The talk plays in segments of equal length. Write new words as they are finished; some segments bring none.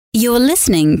You're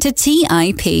listening to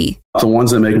TIP. The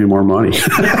ones that make me more money.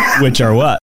 Which are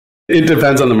what? It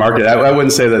depends on the market. I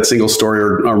wouldn't say that single story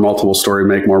or multiple story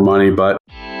make more money, but...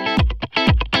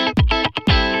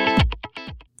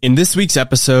 In this week's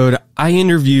episode, I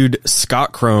interviewed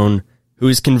Scott Krone, who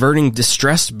is converting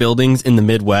distressed buildings in the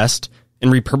Midwest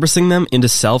and repurposing them into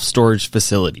self-storage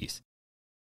facilities.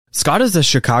 Scott is a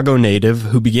Chicago native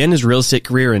who began his real estate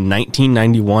career in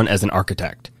 1991 as an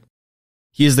architect.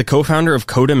 He is the co-founder of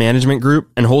Coda Management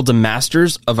Group and holds a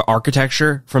Master's of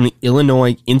Architecture from the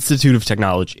Illinois Institute of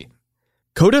Technology.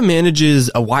 Coda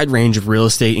manages a wide range of real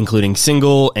estate, including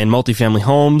single and multifamily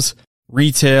homes,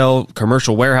 retail,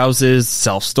 commercial warehouses,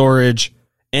 self-storage,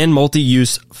 and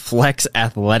multi-use flex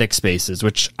athletic spaces,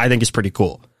 which I think is pretty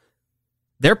cool.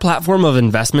 Their platform of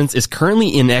investments is currently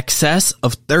in excess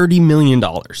of $30 million.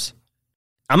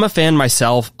 I'm a fan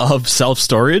myself of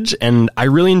self-storage, and I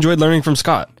really enjoyed learning from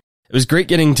Scott. It was great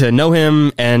getting to know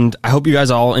him, and I hope you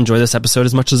guys all enjoy this episode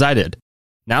as much as I did.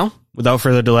 Now, without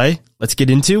further delay, let's get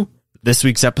into this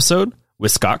week's episode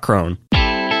with Scott Krone.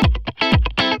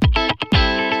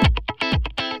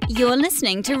 You're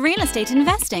listening to Real Estate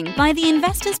Investing by the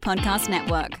Investors Podcast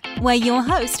Network, where your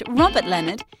host, Robert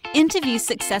Leonard, interviews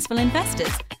successful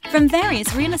investors from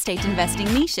various real estate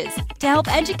investing niches to help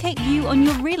educate you on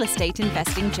your real estate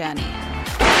investing journey.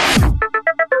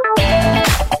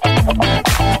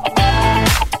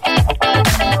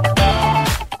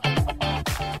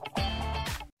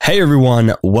 Hey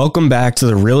everyone, welcome back to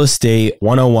the Real Estate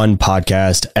 101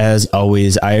 podcast. As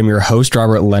always, I am your host,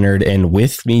 Robert Leonard, and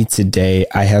with me today,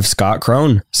 I have Scott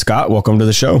Krone. Scott, welcome to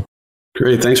the show.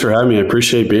 Great. Thanks for having me. I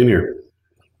appreciate being here.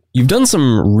 You've done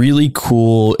some really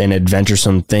cool and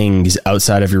adventuresome things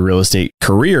outside of your real estate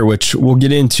career, which we'll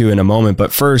get into in a moment.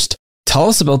 But first, tell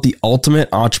us about the Ultimate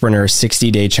Entrepreneur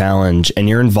 60-Day Challenge and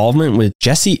your involvement with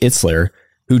Jesse Itzler,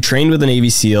 who trained with a Navy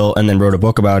SEAL and then wrote a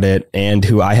book about it, and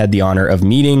who I had the honor of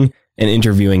meeting and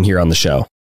interviewing here on the show.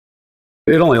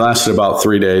 It only lasted about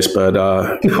 3 days, but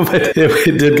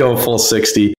it did go a full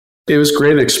 60. It was a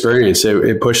great experience.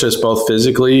 It pushed us both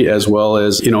physically as well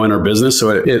as, in our business.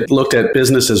 So it looked at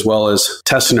business as well as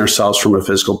testing ourselves from a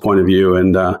physical point of view.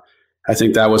 And I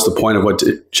think that was the point of what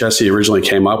Jesse originally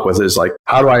came up with, is like,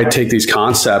 how do I take these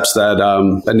concepts that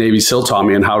a Navy SEAL taught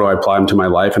me and how do I apply them to my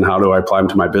life and how do I apply them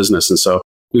to my business? And so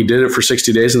we did it for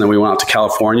 60 days, and then we went out to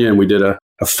California and we did a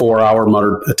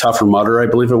 4-hour a tougher mutter, I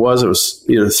believe it was. It was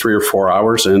either 3 or 4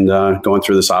 hours, and going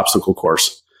through this obstacle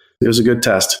course. It was a good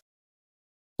test.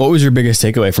 What was your biggest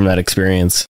takeaway from that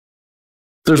experience?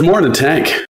 There's more in the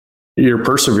tank. Your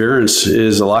perseverance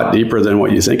is a lot deeper than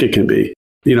what you think it can be.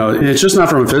 It's just not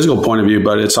from a physical point of view,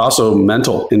 but it's also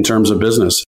mental in terms of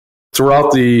business.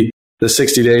 Throughout the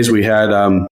 60 days, we had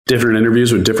different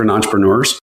interviews with different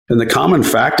entrepreneurs. And the common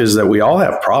fact is that we all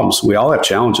have problems. We all have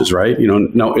challenges, right?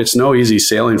 It's no easy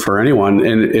sailing for anyone.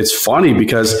 And it's funny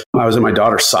because I was at my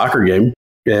daughter's soccer game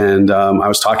and I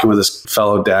was talking with this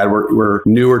fellow dad. We're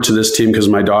newer to this team because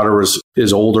my daughter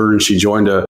is older and she joined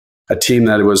a team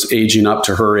that was aging up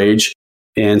to her age.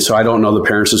 And so I don't know the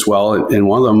parents as well. And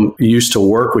one of them used to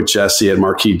work with Jesse at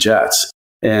Marquis Jets.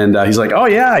 And he's like, oh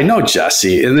yeah, I know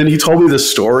Jesse. And then he told me the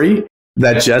story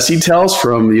that Jesse tells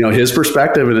from, his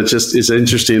perspective. And it's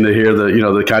interesting to hear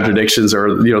the contradictions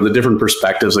or, the different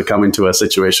perspectives that come into a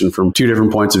situation from two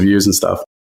different points of views and stuff.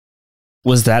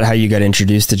 Was that how you got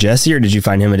introduced to Jesse, or did you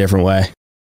find him a different way?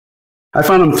 I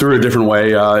found him through a different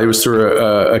way. It was through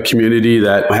a community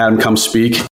that had him come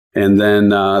speak, and then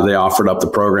they offered up the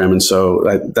program. And so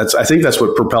I think that's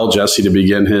what propelled Jesse to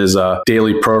begin his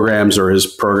daily programs or his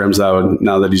programs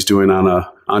now that he's doing on an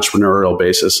entrepreneurial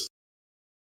basis.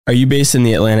 Are you based in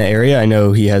the Atlanta area? I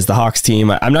know he has the Hawks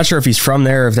team. I'm not sure if he's from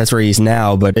there or if that's where he's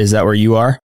now, but is that where you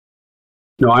are?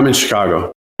 No, I'm in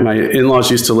Chicago. My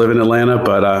in-laws used to live in Atlanta,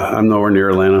 but I'm nowhere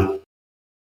near Atlanta.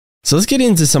 So let's get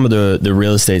into some of the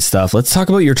real estate stuff. Let's talk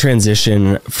about your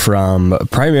transition from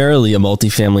primarily a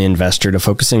multifamily investor to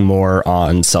focusing more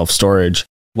on self-storage.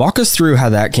 Walk us through how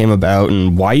that came about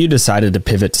and why you decided to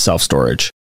pivot to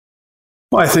self-storage.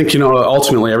 Well, I think,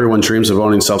 ultimately everyone dreams of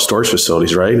owning self-storage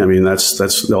facilities, right? I mean, that's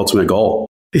the ultimate goal.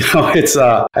 It's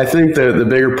I think the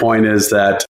bigger point is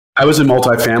that I was in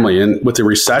multifamily, and with the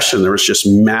recession, there was just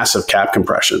massive cap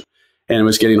compression, and it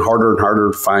was getting harder and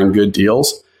harder to find good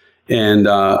deals. And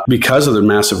because of the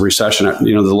massive recession,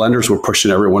 the lenders were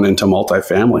pushing everyone into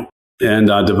multifamily, and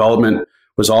development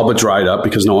was all but dried up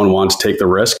because no one wanted to take the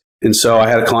risk. And so I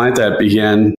had a client that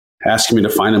began asking me to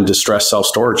find him distressed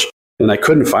self-storage, and I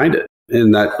couldn't find it.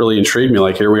 And that really intrigued me.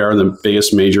 Like, here we are in the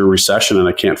biggest major recession and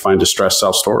I can't find distressed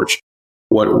self-storage.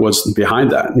 What was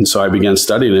behind that? And so I began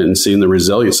studying it and seeing the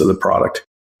resilience of the product.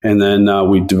 And then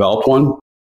we developed one.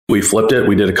 We flipped it.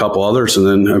 We did a couple others. And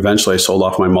then eventually I sold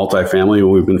off my multifamily,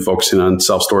 and we've been focusing on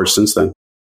self-storage since then.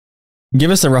 Give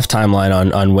us a rough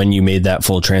timeline on when you made that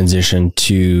full transition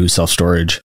to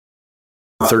self-storage.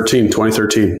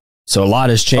 2013. So a lot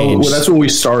has changed. Well, that's when we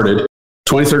started.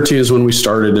 2013 is when we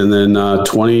started. And then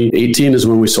 2018 is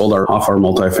when we sold off our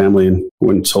multifamily and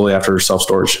went solely after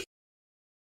self-storage.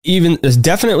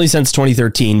 Definitely since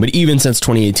 2013, but even since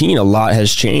 2018, a lot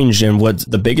has changed. And what's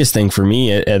the biggest thing for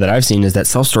me that I've seen is that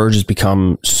self-storage has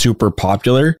become super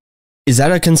popular. Is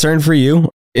that a concern for you?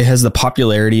 Has the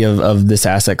popularity of this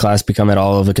asset class become at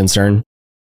all of a concern?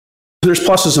 There's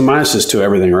pluses and minuses to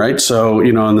everything, right? So,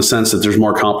 in the sense that there's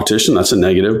more competition, that's a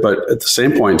negative. But at the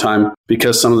same point in time,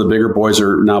 because some of the bigger boys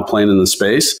are now playing in the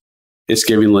space, it's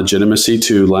giving legitimacy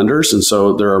to lenders. And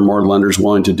so there are more lenders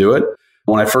willing to do it.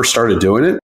 When I first started doing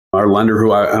it, our lender,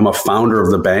 who I'm a founder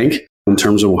of the bank in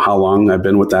terms of how long I've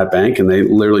been with that bank, and they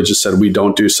literally just said, we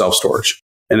don't do self-storage.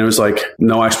 And it was like,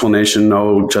 no explanation,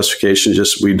 no justification,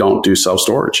 just we don't do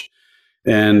self-storage.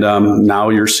 And now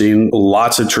you're seeing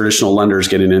lots of traditional lenders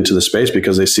getting into the space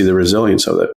because they see the resilience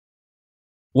of it.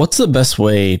 What's the best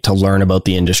way to learn about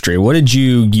the industry? What did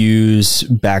you use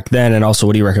back then? And also,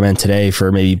 what do you recommend today for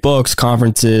maybe books,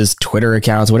 conferences, Twitter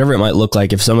accounts, whatever it might look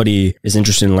like if somebody is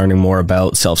interested in learning more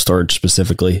about self-storage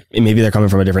specifically? Maybe they're coming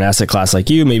from a different asset class like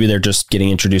you. Maybe they're just getting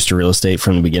introduced to real estate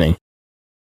from the beginning.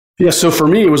 Yeah, so for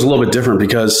me, it was a little bit different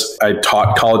because I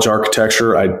taught college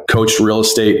architecture. I coached real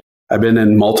estate. I've been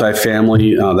in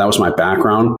multifamily. That was my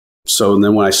background. So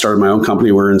then when I started my own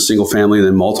company, we're in single family and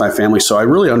then multifamily. So I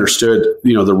really understood,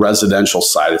 the residential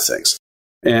side of things.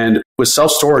 And with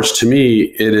self-storage, to me,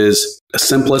 it is a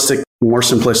more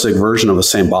simplistic version of the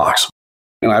same box.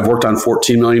 And I've worked on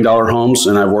 $14 million homes,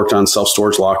 and I've worked on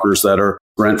self-storage lockers that are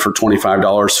rent for $25,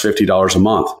 $50 a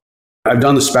month. I've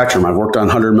done the spectrum. I've worked on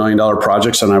 $100 million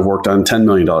projects, and I've worked on $10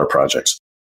 million projects.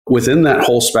 Within that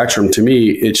whole spectrum, to me,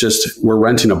 it's just, we're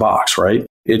renting a box, right?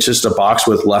 It's just a box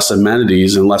with less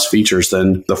amenities and less features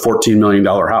than the $14 million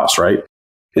house, right?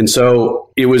 And so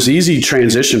it was easy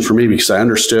transition for me because I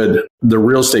understood the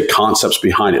real estate concepts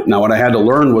behind it. Now, what I had to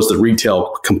learn was the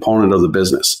retail component of the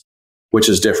business, which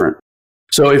is different.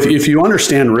 So if you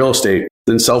understand real estate,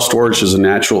 then self-storage is a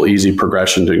natural, easy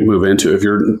progression to move into.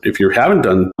 If you haven't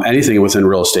done anything within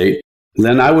real estate,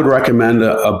 then I would recommend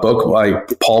a book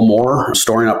like Paul Moore,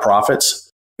 Storing Up Profits.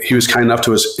 He was kind enough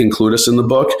to include us in the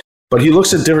book, but he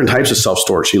looks at different types of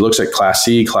self-storage. He looks at Class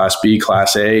C, Class B,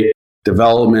 Class A,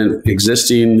 development,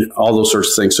 existing, all those sorts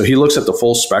of things. So he looks at the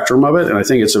full spectrum of it, and I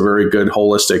think it's a very good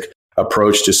holistic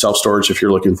approach to self-storage if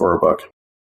you're looking for a book.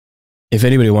 If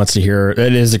anybody wants to hear,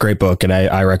 it is a great book, and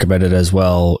I recommend it as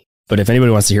well. But if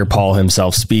anybody wants to hear Paul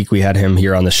himself speak, we had him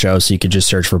here on the show, so you could just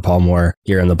search for Paul Moore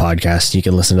here on the podcast. You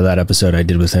can listen to that episode I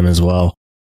did with him as well.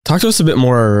 Talk to us a bit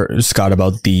more, Scott,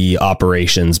 about the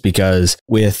operations, because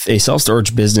with a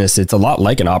self-storage business, it's a lot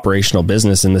like an operational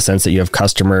business in the sense that you have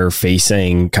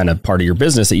customer-facing kind of part of your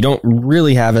business that you don't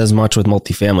really have as much with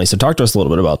multifamily. So talk to us a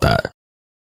little bit about that.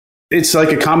 It's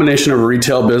like a combination of a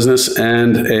retail business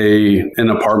and an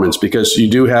apartments, because you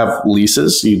do have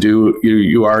leases.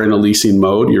 You are in a leasing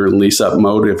mode. You're in lease up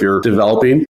mode if you're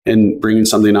developing and bringing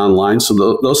something online.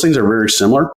 So those things are very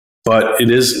similar, but it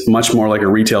is much more like a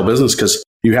retail business because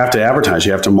you have to advertise,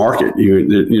 you have to market.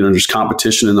 There's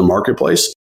competition in the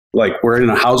marketplace. Like we're in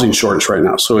a housing shortage right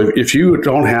now. So if you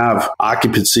don't have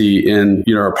occupancy in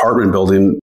your apartment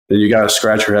building, then you got to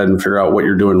scratch your head and figure out what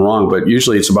you're doing wrong. But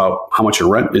usually it's about how much your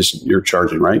rent is you're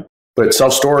charging, right? But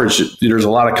self-storage, there's a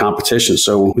lot of competition.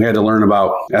 So we had to learn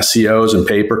about SEOs and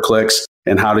pay-per-clicks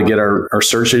and how to get our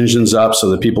search engines up so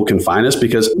that people can find us.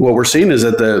 Because what we're seeing is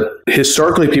that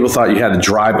historically people thought you had to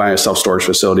drive by a self-storage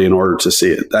facility in order to see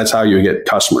it. That's how you get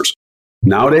customers.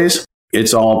 Nowadays,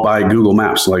 it's all by Google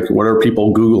Maps. Like what are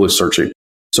people Google is searching?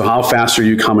 So how fast are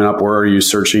you coming up? Where are you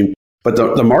searching? But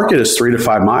the market is 3 to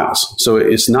 5 miles. So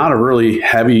it's not a really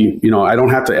heavy, I don't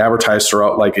have to advertise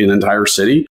throughout like an entire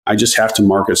city. I just have to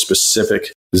market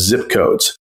specific zip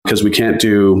codes because we can't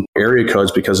do area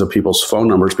codes because of people's phone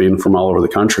numbers being from all over the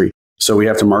country. So we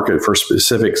have to market for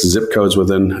specific zip codes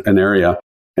within an area.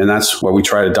 And that's what we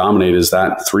try to dominate is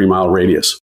that 3-mile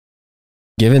radius.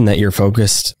 Given that you're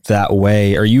focused that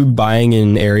way, are you buying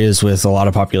in areas with a lot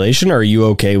of population or are you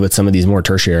okay with some of these more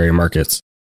tertiary markets?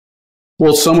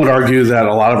 Well, some would argue that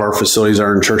a lot of our facilities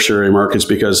are in tertiary markets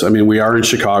because, we are in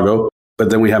Chicago,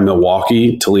 but then we have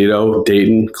Milwaukee, Toledo,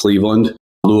 Dayton, Cleveland,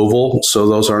 Louisville. So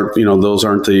those aren't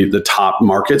the top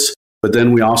markets. But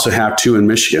then we also have 2 in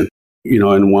Michigan,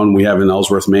 and one we have in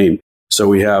Ellsworth, Maine. So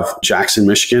we have Jackson,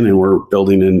 Michigan, and we're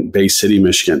building in Bay City,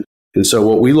 Michigan. And so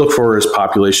what we look for is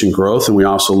population growth, and we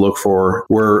also look for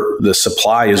where the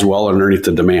supply is well underneath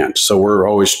the demand. So we're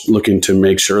always looking to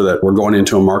make sure that we're going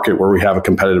into a market where we have a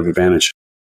competitive advantage.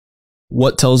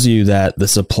 What tells you that the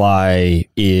supply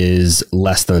is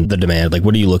less than the demand? Like,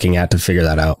 what are you looking at to figure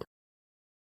that out?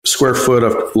 Square foot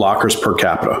of lockers per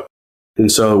capita.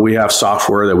 And so we have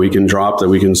software that we can drop, that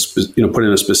we can put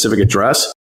in a specific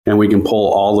address, and we can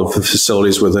pull all of the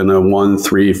facilities within a 1,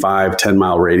 3, 5, 10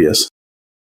 mile radius.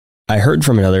 I heard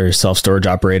from another self-storage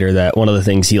operator that one of the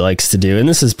things he likes to do, and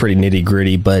this is pretty nitty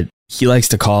gritty, but he likes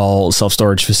to call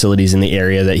self-storage facilities in the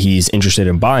area that he's interested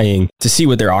in buying to see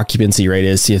what their occupancy rate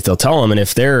is, see if they'll tell him. And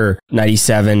if they're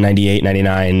 97, 98,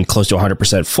 99, close to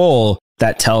 100% full,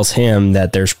 that tells him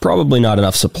that there's probably not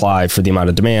enough supply for the amount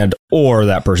of demand, or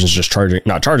that person's just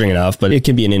not charging enough, but it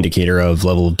can be an indicator of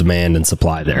level of demand and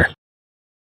supply there.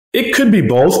 It could be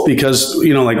both, because,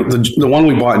 like the one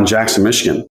we bought in Jackson,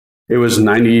 Michigan, it was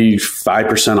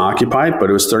 95% occupied, but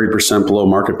it was 30% below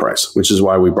market price, which is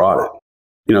why we bought it.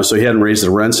 So he hadn't raised the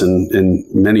rents in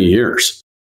many years.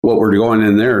 What we're going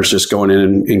in there is just going in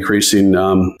and increasing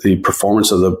the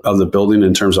performance of the building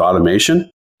in terms of automation,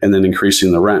 and then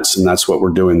increasing the rents. And that's what we're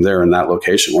doing there in that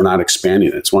location. We're not expanding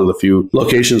it. It's one of the few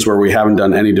locations where we haven't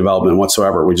done any development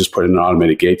whatsoever. We just put in an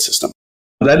automated gate system.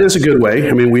 That is a good way.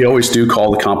 I mean, we always do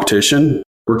call the competition.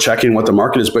 We're checking what the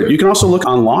market is, but you can also look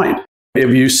online.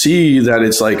 If you see that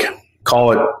it's like,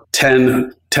 call it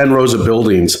 10 rows of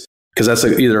buildings, because that's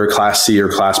either a Class C or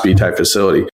Class B type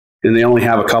facility, and they only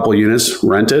have a couple units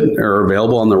rented or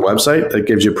available on their website, that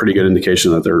gives you a pretty good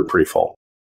indication that they're pretty full.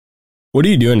 What are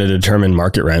you doing to determine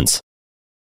market rents?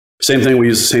 Same thing. We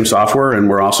use the same software, and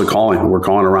we're also calling. We're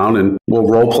calling around, and we'll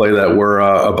role play that we're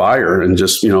a buyer, and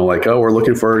just, we're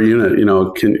looking for a unit.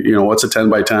 What's a 10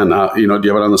 by 10? Do you have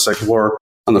it on the second floor,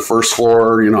 on the first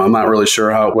floor? I'm not really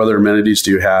sure what other amenities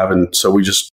do you have, and so we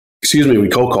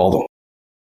cold call them.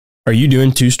 Are you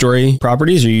doing 2-story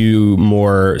properties, or are you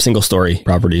more single-story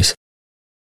properties?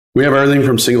 We have everything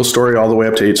from single story all the way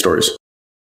up to 8 stories.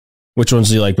 Which ones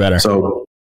do you like better? So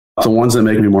the ones that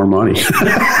make me more money.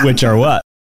 Which are what?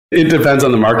 It depends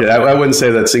on the market. I wouldn't say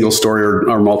that single story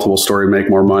or multiple story make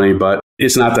more money, but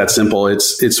it's not that simple.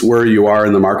 It's where you are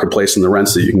in the marketplace and the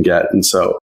rents that you can get. And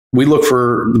so we look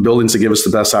for the buildings to give us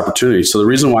the best opportunity. So the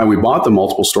reason why we bought the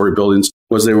multiple story buildings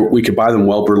was we could buy them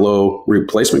well below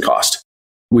replacement cost.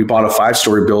 We bought a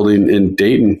 5-story building in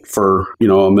Dayton for,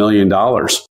 $1 million,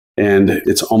 and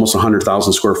it's almost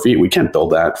 100,000 square feet. We can't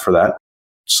build that for that.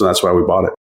 So that's why we bought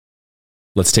it.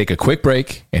 Let's take a quick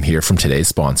break and hear from today's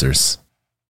sponsors.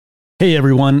 Hey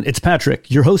everyone, it's Patrick,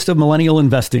 your host of Millennial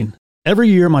Investing. Every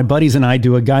year, my buddies and I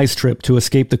do a guy's trip to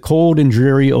escape the cold and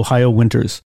dreary Ohio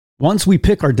winters. Once we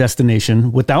pick our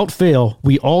destination, without fail,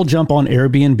 we all jump on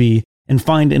Airbnb and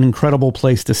find an incredible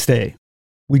place to stay.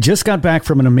 We just got back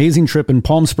from an amazing trip in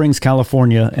Palm Springs,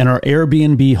 California, and our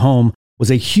Airbnb home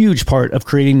was a huge part of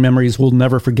creating memories we'll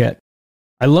never forget.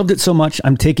 I loved it so much,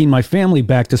 I'm taking my family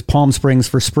back to Palm Springs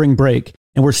for spring break,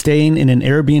 and we're staying in an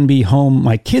Airbnb home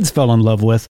my kids fell in love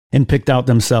with and picked out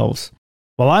themselves.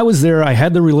 While I was there, I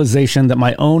had the realization that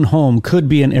my own home could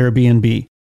be an Airbnb.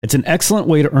 It's an excellent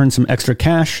way to earn some extra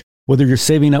cash, whether you're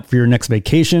saving up for your next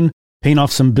vacation, paying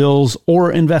off some bills,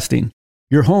 or investing.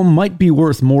 Your home might be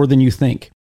worth more than you think.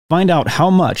 Find out how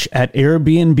much at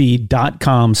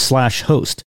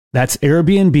airbnb.com/host. That's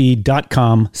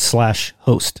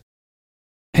airbnb.com/host.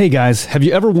 Hey guys, have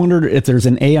you ever wondered if there's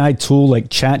an AI tool like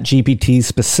ChatGPT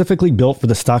specifically built for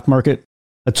the stock market?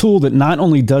 A tool that not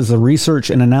only does the research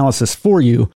and analysis for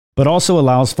you, but also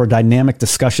allows for dynamic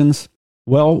discussions?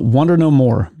 Well, wonder no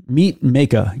more. Meet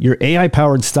Meka, your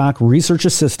AI-powered stock research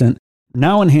assistant,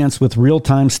 now enhanced with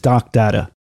real-time stock data.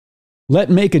 Let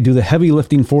Meka do the heavy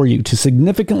lifting for you to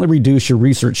significantly reduce your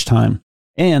research time.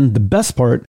 And the best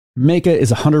part, Meka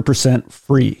is 100%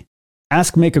 free.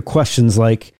 Ask Meka questions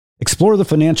like, explore the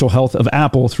financial health of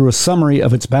Apple through a summary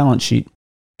of its balance sheet.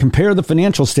 Compare the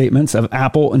financial statements of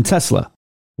Apple and Tesla.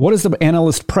 What is the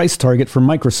analyst price target for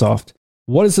Microsoft?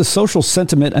 What is the social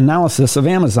sentiment analysis of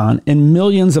Amazon? And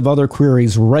millions of other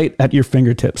queries right at your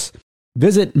fingertips.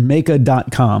 Visit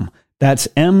Meka.com. That's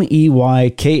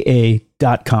MEYKA.com.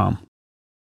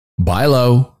 Buy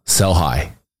low, sell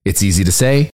high. It's easy to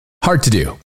say, hard to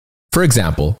do. For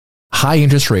example, high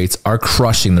interest rates are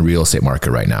crushing the real estate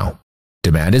market right now.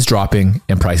 Demand is dropping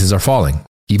and prices are falling,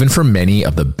 even for many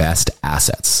of the best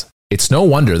assets. It's no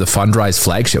wonder the Fundrise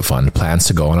flagship fund plans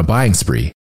to go on a buying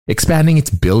spree, expanding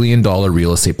its billion-dollar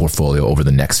real estate portfolio over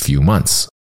the next few months.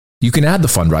 You can add the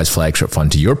Fundrise flagship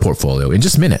fund to your portfolio in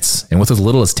just minutes and with as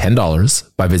little as $10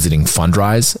 by visiting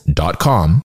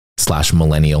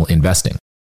fundrise.com/millennial investing.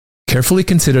 Carefully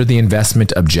consider the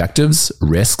investment objectives,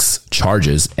 risks,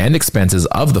 charges, and expenses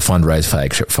of the Fundrise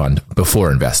Flagship Fund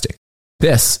before investing.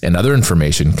 This and other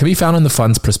information can be found in the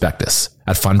fund's prospectus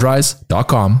at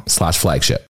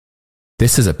fundrise.com/flagship.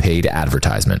 This is a paid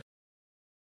advertisement.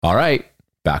 All right,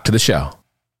 back to the show.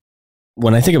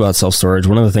 When I think about self-storage,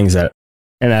 one of the things that,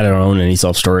 and I don't own any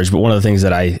self-storage, but one of the things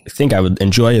that I think I would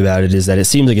enjoy about it is that it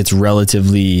seems like it's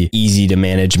relatively easy to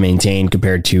manage, maintain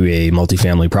compared to a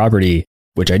multifamily property,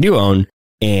 which I do own.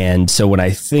 And so when I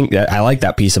think that, I like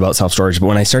that piece about self-storage, but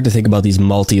when I start to think about these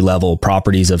multi-level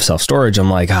properties of self-storage, I'm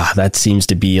like, that seems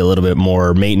to be a little bit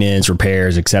more maintenance,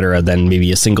 repairs, et cetera, than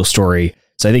maybe a single story.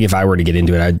 So I think if I were to get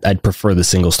into it, I'd prefer the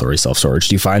single story self-storage.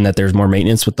 Do you find that there's more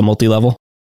maintenance with the multi-level?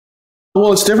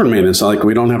 Well, it's different maintenance. Like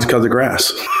we don't have to cut the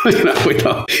grass. we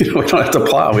don't have to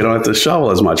plow. We don't have to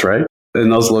shovel as much, right? In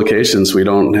those locations, we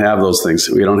don't have those things.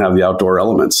 We don't have the outdoor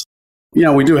elements.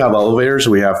 We do have elevators.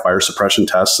 We have fire suppression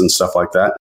tests and stuff like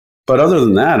that. But other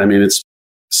than that, I mean,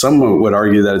 someone would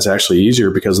argue that it's actually easier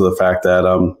because of the fact that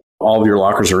all of your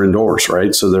lockers are indoors,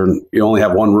 right? So you only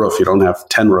have one roof. You don't have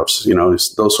 10 roofs,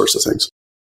 those sorts of things.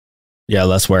 Yeah,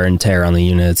 less wear and tear on the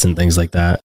units and things like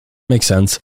that. Makes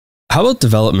sense. How about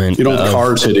development? You don't have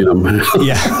cars hitting them.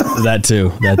 Yeah, that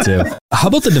too. How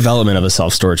about the development of a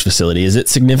self-storage facility? Is it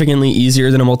significantly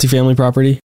easier than a multifamily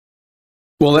property?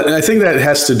 Well, I think that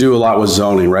has to do a lot with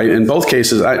zoning, right? In both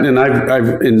cases, I've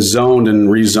zoned and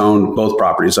rezoned both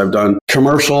properties. I've done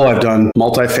commercial, I've done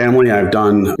multifamily, I've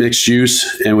done mixed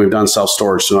use, and we've done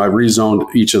self-storage. So I've rezoned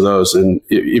each of those. And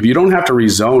if you don't have to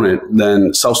rezone it,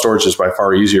 then self-storage is by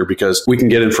far easier because we can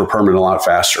get in for permit a lot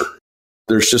faster.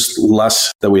 There's just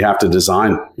less that we have to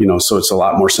design, so it's a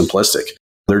lot more simplistic.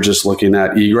 They're just looking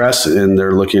at egress and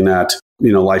they're looking at,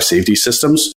 life safety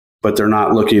systems, but they're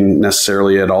not looking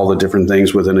necessarily at all the different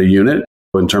things within a unit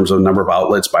in terms of number of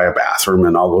outlets by a bathroom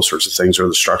and all those sorts of things, or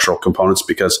the structural components,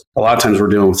 because a lot of times we're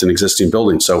dealing with an existing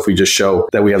building. So if we just show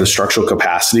that we have the structural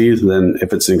capacity, then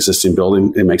if it's an existing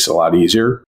building, it makes it a lot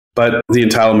easier. But the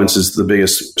entitlements is the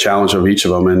biggest challenge of each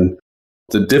of them. And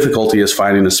the difficulty is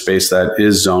finding a space that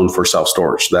is zoned for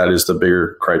self-storage. That is the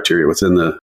bigger criteria within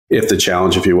the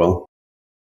challenge, if you will.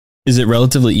 Is it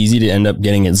relatively easy to end up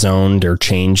getting it zoned or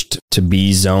changed to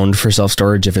be zoned for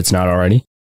self-storage if it's not already?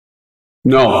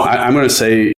 No, I'm going to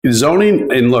say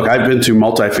zoning. And look, I've been to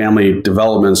multifamily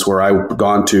developments where I've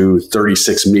gone to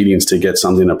 36 meetings to get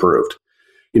something approved,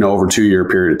 over a 2-year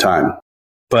period of time.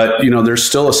 But, there's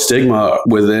still a stigma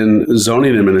within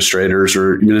zoning administrators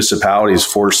or municipalities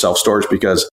for self-storage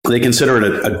because they consider it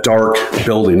a dark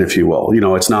building, if you will.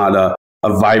 It's not a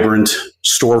vibrant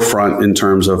storefront in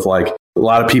terms of like a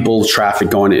lot of people traffic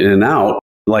going in and out,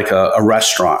 like a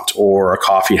restaurant or a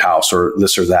coffee house or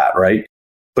this or that, right?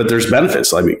 But there's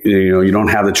benefits. I mean, you don't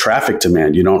have the traffic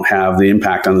demand. You don't have the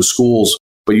impact on the schools,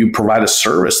 but you provide a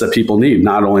service that people need,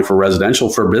 not only for residential,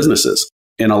 for businesses.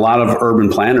 And a lot of urban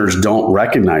planners don't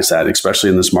recognize that, especially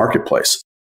in this marketplace.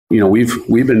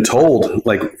 We've been told,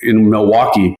 like in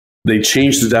Milwaukee, they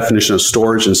changed the definition of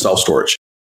storage and self-storage.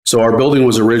 So our building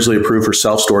was originally approved for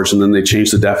self-storage, and then they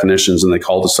changed the definitions and they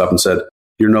called us up and said,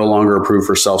 you're no longer approved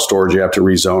for self-storage, you have to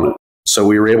rezone it. So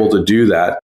we were able to do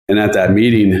that. And at that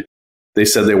meeting, they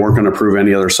said they weren't going to approve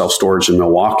any other self-storage in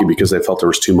Milwaukee because they felt there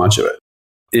was too much of it.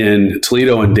 In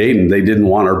Toledo and Dayton, they didn't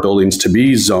want our buildings to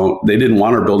be zoned. They didn't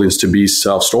want our buildings to be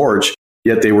self-storage,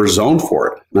 yet they were zoned for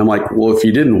it. And I'm like, well, if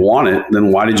you didn't want it,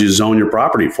 then why did you zone your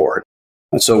property for it?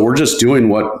 And so we're just doing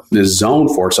what is zoned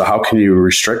for. So how can you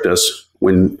restrict us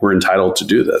when we're entitled to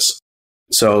do this?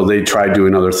 So they tried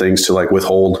doing other things to like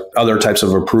withhold other types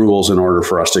of approvals in order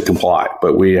for us to comply.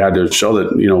 But we had to show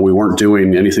that, we weren't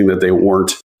doing anything that they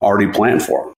weren't already planned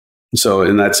for. So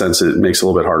in that sense, it makes it a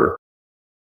little bit harder.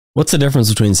 What's the difference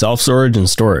between self-storage and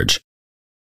storage?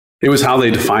 It was how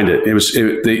they defined it.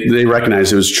 They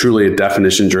recognized it was truly a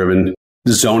definition-driven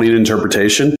zoning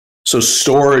interpretation. So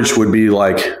storage would be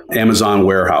like Amazon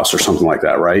warehouse or something like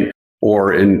that, right?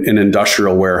 Or an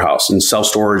industrial warehouse. And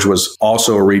self-storage was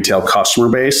also a retail customer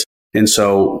base. And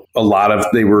so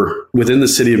they were within the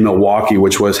city of Milwaukee,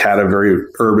 which had a very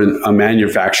urban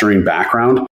manufacturing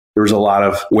background. There was a lot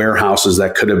of warehouses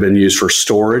that could have been used for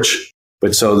storage.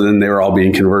 But so then they were all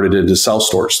being converted into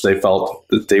self-storage. They felt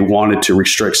that they wanted to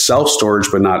restrict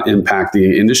self-storage, but not impact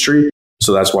the industry.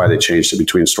 So that's why they changed it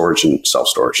between storage and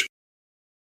self-storage.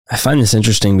 I find this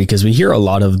interesting because we hear a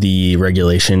lot of the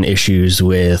regulation issues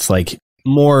with like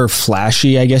more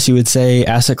flashy, I guess you would say,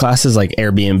 asset classes like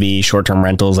Airbnb, short-term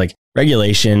rentals, like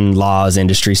regulation, laws,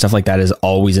 industry, stuff like that is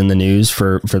always in the news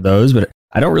for those. But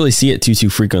I don't really see it too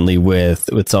frequently with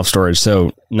self-storage.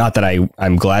 So not that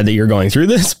I'm glad that you're going through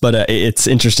this, but it's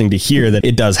interesting to hear that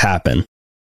it does happen.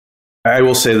 I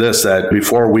will say this, that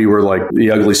before we were like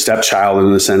the ugly stepchild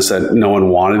in the sense that no one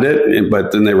wanted it,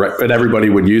 but then but everybody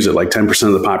would use it. Like 10%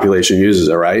 of the population uses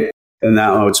it, right? And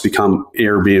now it's become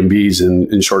Airbnbs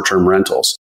and short-term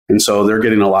rentals. And so they're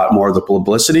getting a lot more of the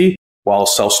publicity while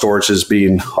self-storage is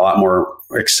being a lot more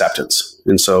acceptance.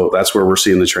 And so that's where we're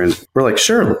seeing the trend. We're like,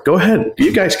 sure, go ahead.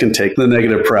 You guys can take the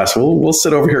negative press. We'll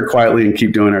sit over here quietly and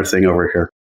keep doing our thing over here.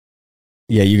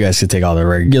 Yeah, you guys could take all the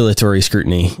regulatory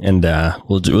scrutiny and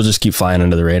we'll just keep flying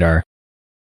under the radar.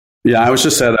 Yeah, I was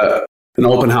just at an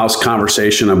open house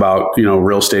conversation about,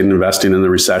 real estate and investing in the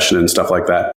recession and stuff like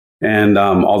that. And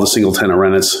all the single tenant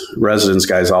residence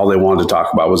guys, all they wanted to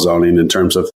talk about was zoning in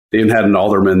terms of, they even had an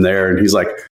alderman there. And he's like,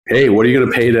 hey, what are you going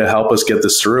to pay to help us get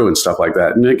this through and stuff like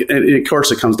that? And of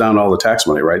course, it comes down to all the tax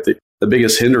money, right? The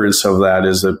biggest hindrance of that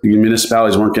is that the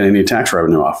municipalities weren't getting any tax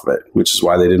revenue off of it, which is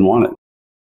why they didn't want it.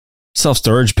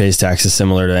 Self-storage pays taxes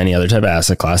similar to any other type of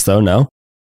asset class, though, no?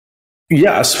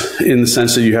 Yes, in the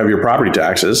sense that you have your property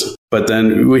taxes, but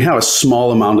then we have a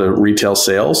small amount of retail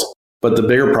sales. But the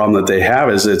bigger problem that they have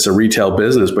is it's a retail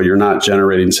business, but you're not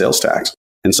generating sales tax.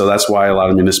 And so that's why a lot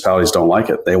of municipalities don't like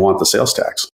it. They want the sales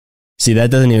tax. See,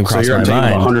 that doesn't even cross my mind. So you're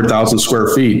taking 100,000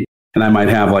 square feet, and I might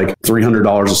have like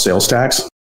 $300 of sales tax.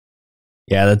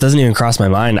 Yeah, that doesn't even cross my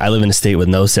mind. I live in a state with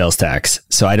no sales tax,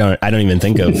 so I don't even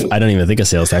think of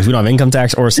sales tax. We don't have income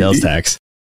tax or sales tax.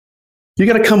 You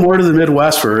got to come more to the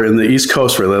Midwest in the East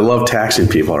Coast where they love taxing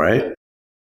people, right?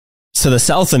 So the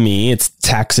south of me, it's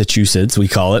Taxachusetts, we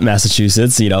call it,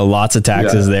 Massachusetts. Lots of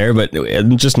taxes there, but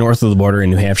just north of the border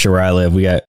in New Hampshire where I live, we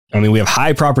have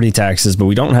high property taxes, but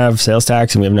we don't have sales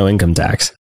tax and we have no income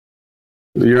tax.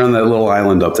 You're on that little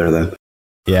island up there then.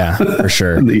 Yeah, for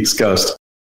sure. On the East Coast.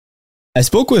 I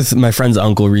spoke with my friend's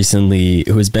uncle recently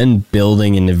who has been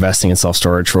building and investing in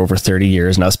self-storage for over 30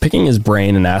 years. And I was picking his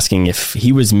brain and asking if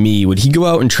he was me, would he go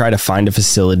out and try to find a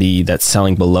facility that's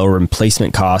selling below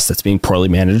replacement costs that's being poorly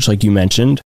managed, like you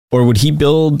mentioned? Or would he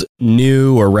build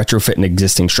new or retrofit an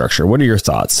existing structure? What are your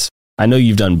thoughts? I know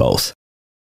you've done both.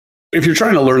 If you're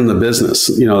trying to learn the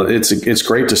business, it's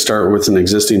great to start with an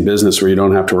existing business where you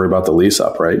don't have to worry about the lease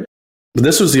up, right? But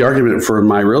this was the argument for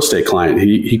my real estate client.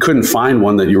 He couldn't find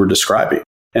one that you were describing.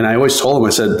 And I always told him, I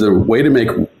said, the way to make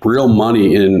real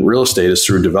money in real estate is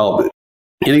through development.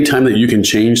 Anytime that you can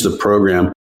change the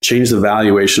program, change the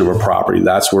valuation of a property,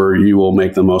 that's where you will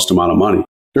make the most amount of money.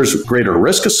 There's greater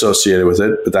risk associated with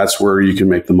it, but that's where you can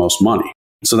make the most money.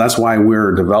 So that's why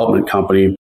we're a development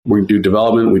company. We do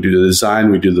development, we do the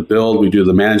design, we do the build, we do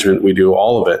the management, we do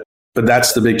all of it. But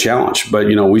that's the big challenge. But,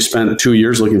 we spent 2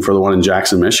 years looking for the one in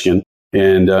Jackson, Michigan.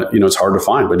 And, it's hard to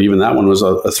find. But even that one was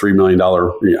a $3 million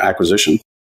acquisition.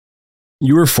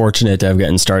 You were fortunate to have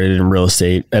gotten started in real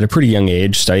estate at a pretty young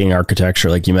age, studying architecture,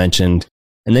 like you mentioned.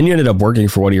 And then you ended up working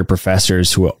for one of your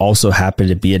professors who also happened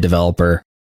to be a developer.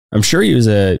 I'm sure he was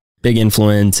a big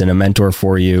influence and a mentor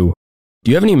for you.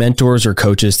 Do you have any mentors or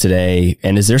coaches today?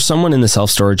 And is there someone in the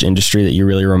self-storage industry that you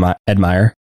really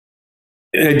admire?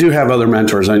 I do have other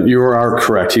mentors, and you are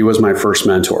correct. He was my first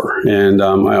mentor. And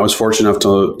I was fortunate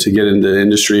enough to get into the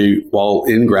industry while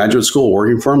in graduate school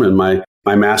working for him. And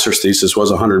my master's thesis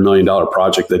was a $100 million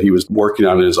project that he was working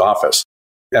on in his office.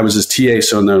 I was his TA,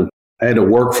 so I had to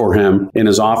work for him in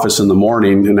his office in the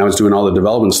morning, and I was doing all the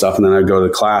development stuff. And then I'd go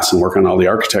to class and work on all the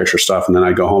architecture stuff. And then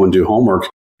I'd go home and do homework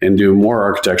and do more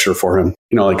architecture for him,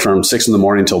 like from 6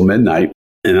 a.m. till midnight.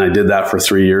 And I did that for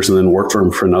 3 years and then worked for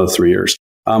him for another 3 years.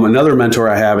 Another mentor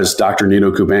I have is Dr.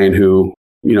 Nino Kubain, who,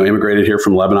 immigrated here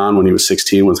from Lebanon when he was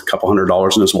 16 with a couple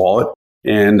 $100s in his wallet.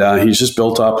 And he's just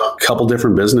built up a couple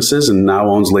different businesses and now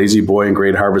owns Lazy Boy and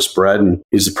Great Harvest Bread. And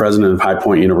he's the president of High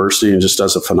Point University and just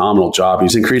does a phenomenal job.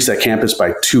 He's increased that campus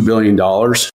by $2 billion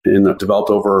and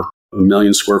developed over 1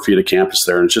 million square feet of campus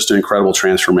there. And it's just an incredible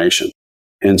transformation.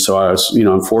 And so I was,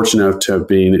 I'm fortunate to have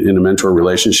been in a mentor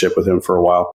relationship with him for a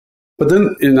while. But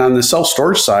then on the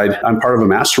self-storage side, I'm part of a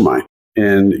mastermind.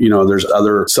 And, there's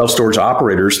other self-storage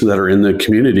operators that are in the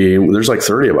community. And there's like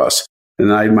 30 of us.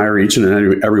 And I admire each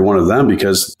and every one of them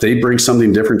because they bring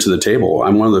something different to the table.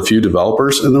 I'm one of the few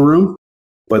developers in the room,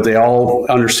 but they all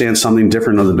understand something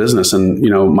different of the business. And,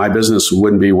 my business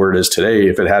wouldn't be where it is today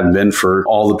if it hadn't been for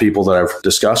all the people that I've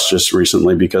discussed just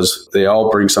recently, because they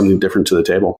all bring something different to the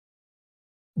table.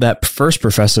 That first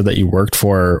professor that you worked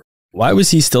for, why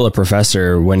was he still a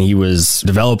professor when he was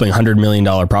developing $100 million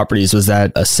properties? Was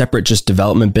that a separate just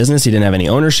development business? He didn't have any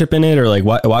ownership in it? Or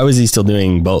why was he still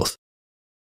doing both?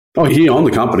 Oh, he owned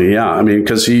the company. Yeah.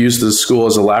 because he used the school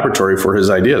as a laboratory for his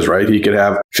ideas, right? He could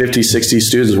have 50, 60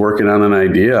 students working on an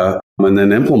idea and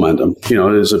then implement them.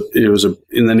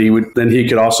 And then he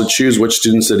could also choose which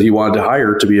students that he wanted to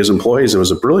hire to be his employees. It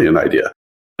was a brilliant idea.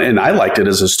 And I liked it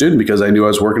as a student because I knew I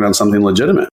was working on something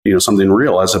legitimate, something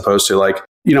real, as opposed to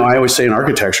I always say in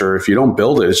architecture, if you don't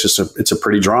build it, it's a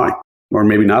pretty drawing, or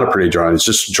maybe not a pretty drawing. It's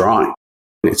just a drawing.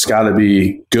 It's got to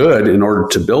be good in order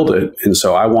to build it. And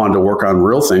so I wanted to work on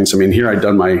real things. I mean, here I'd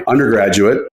done my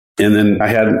undergraduate, and then I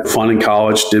had fun in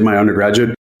college, did my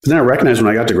undergraduate. But then I recognized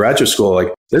when I got to graduate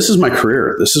school, this is my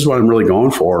career. This is what I'm really going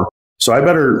for. So I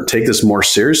better take this more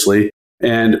seriously.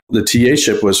 And the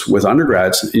TA-ship was with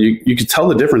undergrads. You could tell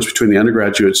the difference between the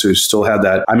undergraduates who still had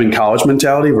that I'm in college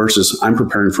mentality versus I'm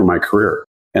preparing for my career.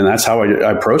 And that's how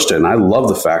I approached it. And I love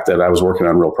the fact that I was working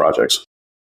on real projects.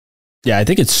 Yeah, I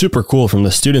think it's super cool from the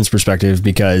student's perspective,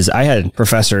 because I had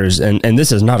professors, and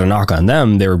this is not a knock on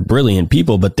them. They were brilliant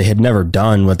people, but they had never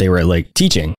done what they were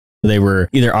teaching. They were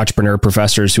either entrepreneur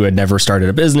professors who had never started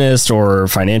a business, or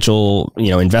financial,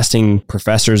 investing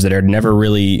professors that had never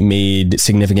really made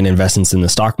significant investments in the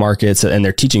stock markets. And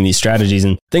they're teaching these strategies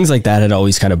and things like that had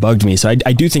always kind of bugged me. So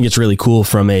I do think it's really cool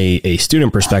from a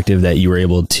student perspective that you were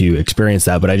able to experience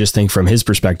that. But I just think from his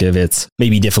perspective, it's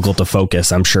maybe difficult to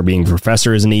focus. I'm sure being a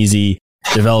professor isn't easy.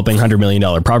 Developing $100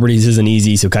 million properties isn't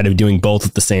easy. So kind of doing both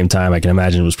at the same time, I can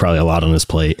imagine was probably a lot on his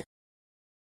plate.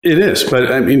 It is.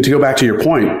 But I mean, to go back to your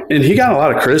point, and he got a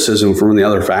lot of criticism from the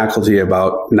other faculty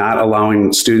about not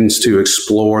allowing students to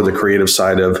explore the creative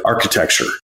side of architecture.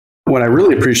 What I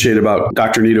really appreciate about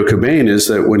Dr. Nito Cobain is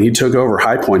that when he took over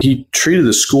High Point, he treated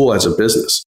the school as a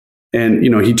business. And,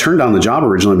 he turned down the job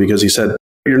originally because he said,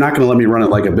 you're not going to let me run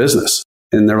it like a business.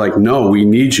 And they're like, no, we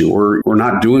need you. We're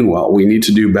not doing well. We need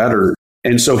to do better.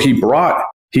 And so he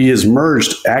has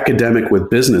merged academic with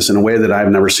business in a way that I've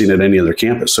never seen at any other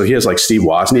campus. So he has Steve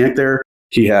Wozniak there.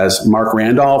 He has Mark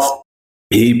Randolph.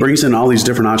 He brings in all these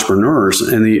different entrepreneurs,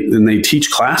 and they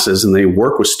teach classes and they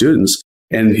work with students.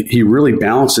 And he really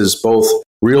balances both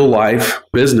real life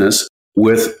business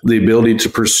with the ability to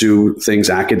pursue things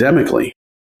academically.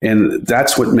 And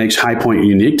that's what makes High Point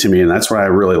unique to me. And that's why I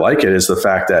really like it, is the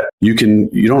fact that you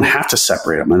don't have to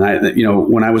separate them.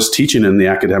 And when I was teaching in the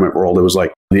academic world, it was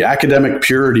the academic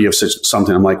purity of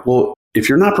something. I'm like, well, if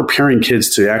you're not preparing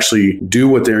kids to actually do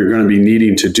what they're going to be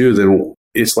needing to do, then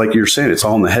it's like you're saying, it's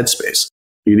all in the headspace.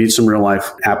 You need some real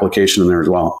life application in there as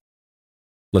well.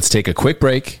 Let's take a quick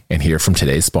break and hear from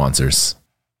today's sponsors.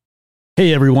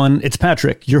 Hey everyone, it's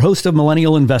Patrick, your host of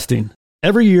Millennial Investing.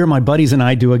 Every year, my buddies and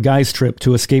I do a guy's trip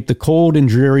to escape the cold and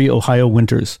dreary Ohio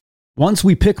winters. Once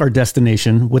we pick our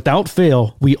destination, without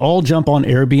fail, we all jump on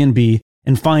Airbnb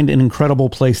and find an incredible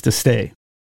place to stay.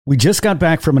 We just got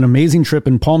back from an amazing trip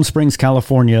in Palm Springs,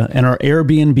 California, and our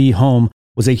Airbnb home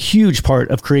was a huge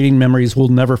part of creating memories we'll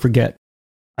never forget.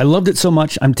 I loved it so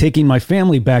much, I'm taking my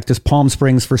family back to Palm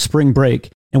Springs for spring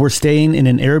break, and we're staying in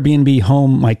an Airbnb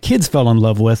home my kids fell in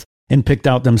love with and picked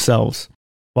out themselves.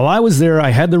 While I was there, I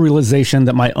had the realization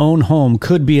that my own home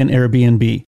could be an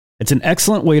Airbnb. It's an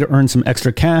excellent way to earn some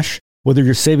extra cash, whether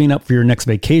you're saving up for your next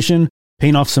vacation,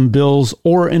 paying off some bills,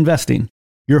 or investing.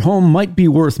 Your home might be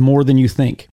worth more than you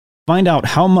think. Find out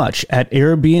how much at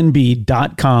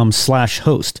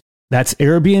airbnb.com/host. That's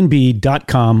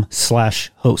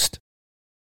airbnb.com/host.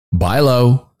 Buy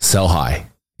low, sell high.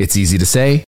 It's easy to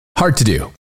say, hard to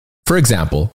do. For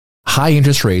example, high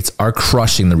interest rates are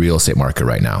crushing the real estate market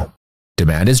right now.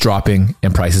 Demand is dropping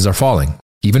and prices are falling,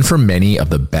 even for many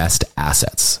of the best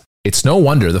assets. It's no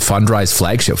wonder the Fundrise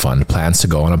flagship fund plans to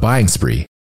go on a buying spree,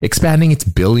 expanding its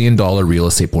billion-dollar real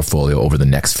estate portfolio over the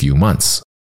next few months.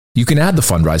 You can add the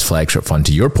Fundrise flagship fund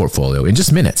to your portfolio in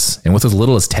just minutes and with as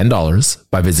little as $10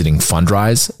 by visiting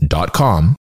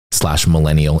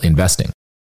fundrise.com/millennial investing.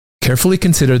 Carefully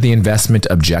consider the investment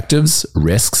objectives,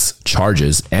 risks,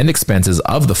 charges, and expenses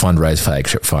of the Fundrise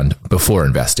flagship fund before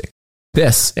investing.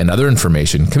 This and other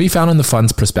information can be found in the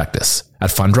fund's prospectus at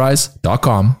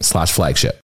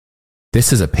fundrise.com/flagship.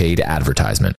 This is a paid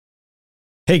advertisement.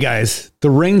 Hey guys, the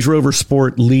Range Rover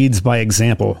Sport leads by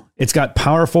example. It's got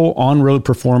powerful on-road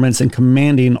performance and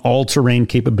commanding all-terrain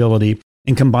capability,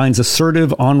 and combines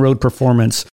assertive on-road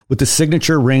performance with the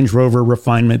signature Range Rover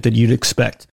refinement that you'd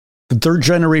expect. The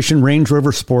third-generation Range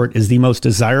Rover Sport is the most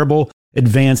desirable,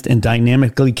 advanced, and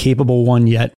dynamically capable one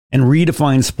yet, and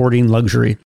redefines sporting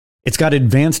luxury. It's got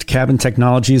advanced cabin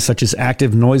technologies such as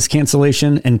active noise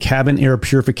cancellation and cabin air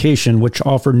purification, which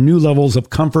offer new levels of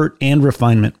comfort and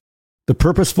refinement. The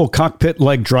purposeful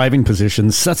cockpit-like driving position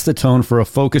sets the tone for a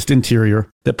focused interior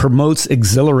that promotes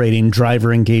exhilarating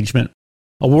driver engagement.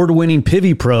 Award-winning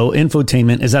Pivi Pro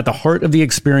infotainment is at the heart of the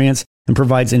experience and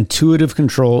provides intuitive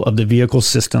control of the vehicle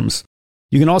systems.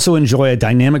 You can also enjoy a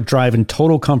dynamic drive in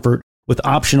total comfort with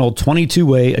optional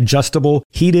 22-way adjustable,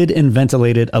 heated and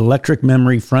ventilated electric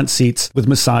memory front seats with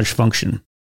massage function.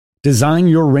 Design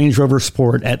your Range Rover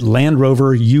Sport at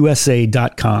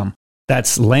LandRoverUSA.com.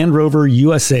 That's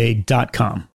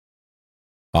LandRoverUSA.com.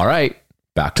 All right,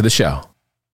 back to the show.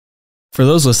 For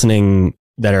those listening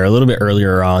that are a little bit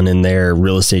earlier on in their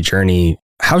real estate journey,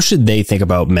 how should they think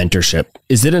about mentorship?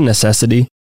 Is it a necessity?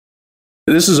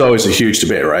 This is always a huge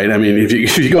debate, right? I mean,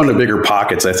 if you go into bigger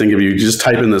pockets, I think if you just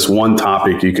type in this one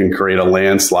topic, you can create a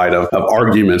landslide of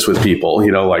arguments with people,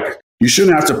 like you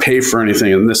shouldn't have to pay for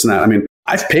anything and this and that. I mean,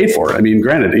 I've paid for it. I mean,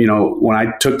 granted, when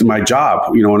I took my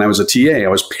job, when I was a TA, I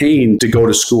was paying to go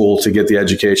to school to get the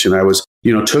education. I was,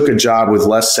 took a job with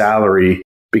less salary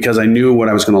because I knew what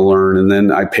I was going to learn. And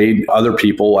then I paid other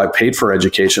people. I paid for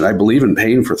education. I believe in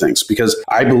paying for things because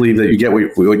I believe that you get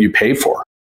what you pay for.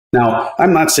 Now,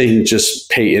 I'm not saying just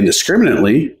pay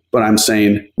indiscriminately, but I'm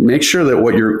saying make sure that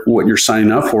what you're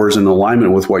signing up for is in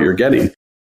alignment with what you're getting.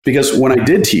 Because when I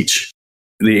did teach,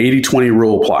 the 80-20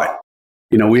 rule applied.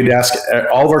 We'd ask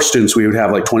all of our students, we would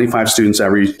have like 25 students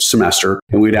every semester,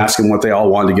 and we'd ask them what they all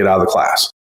wanted to get out of the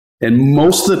class. And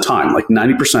most of the time, like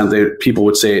 90%, people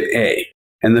would say an A.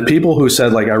 And the people who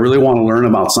said, like, I really want to learn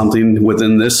about something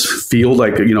within this field,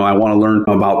 like, I want to learn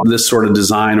about this sort of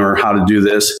design or how to do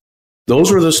this,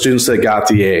 those were the students that got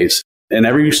the A's. And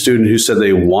every student who said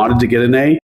they wanted to get an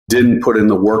A didn't put in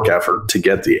the work effort to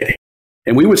get the A.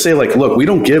 And we would say, like, look, we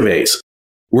don't give A's.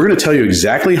 We're going to tell you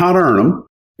exactly how to earn them.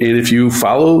 And if you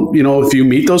follow, if you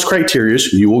meet those criteria,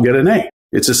 you will get an A.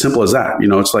 It's as simple as that.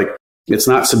 It's like, it's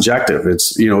not subjective.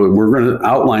 It's, we're going to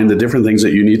outline the different things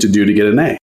that you need to do to get an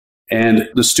A. And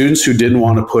the students who didn't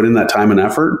want to put in that time and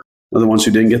effort are the ones who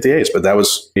didn't get the A's. But that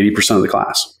was 80% of the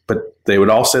class. But they would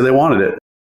all say they wanted it.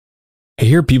 I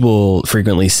hear people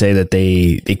frequently say that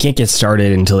they can't get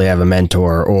started until they have a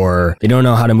mentor, or they don't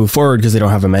know how to move forward because they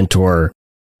don't have a mentor.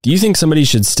 Do you think somebody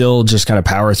should still just kind of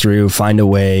power through, find a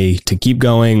way to keep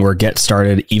going or get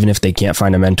started, even if they can't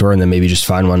find a mentor, and then maybe just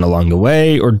find one along the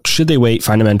way? Or should they wait,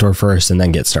 find a mentor first, and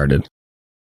then get started?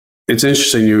 It's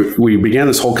interesting. We began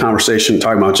this whole conversation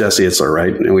talking about Jesse Itzler,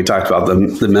 right? And we talked about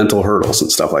the mental hurdles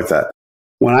and stuff like that.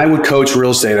 When I would coach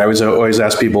real estate, I was always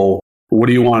ask people, what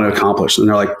do you want to accomplish? And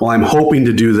they're like, well, I'm hoping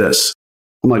to do this.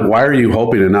 I'm like, why are you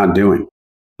hoping and not doing?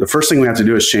 The first thing we have to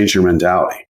do is change your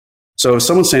mentality. So if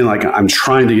someone's saying, like, I'm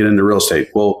trying to get into real estate,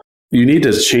 well, you need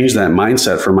to change that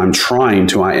mindset from I'm trying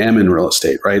to I am in real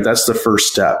estate, right? That's the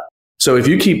first step. So if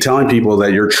you keep telling people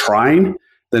that you're trying,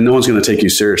 then no one's going to take you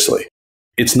seriously.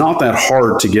 It's not that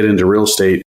hard to get into real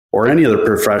estate or any other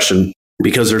profession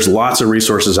because there's lots of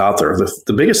resources out there.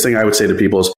 The biggest thing I would say to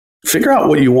people is figure out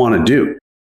what you want to do.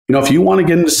 If you want to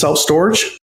get into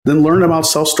self-storage, then learn about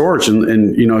self-storage.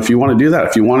 And if you want to do that,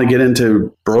 if you want to get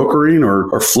into brokering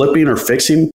or flipping or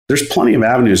fixing, there's plenty of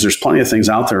avenues. There's plenty of things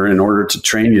out there in order to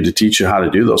train you, to teach you how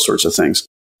to do those sorts of things.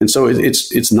 And so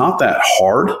it's not that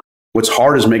hard. What's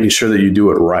hard is making sure that you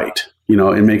do it right,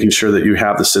 and making sure that you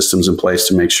have the systems in place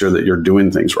to make sure that you're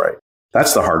doing things right.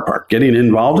 That's the hard part. Getting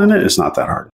involved in it is not that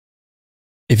hard.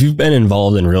 If you've been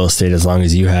involved in real estate as long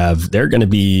as you have, there are going to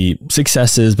be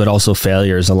successes, but also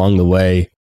failures along the way.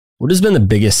 What has been the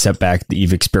biggest setback that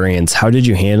you've experienced? How did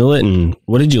you handle it? And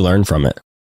what did you learn from it?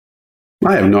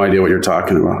 I have no idea what you're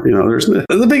talking about. There's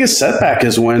the biggest setback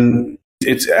is when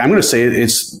I'm going to say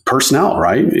it's personnel,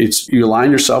 right? It's you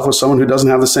align yourself with someone who doesn't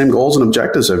have the same goals and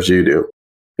objectives as you do.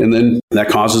 And then that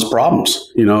causes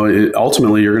problems.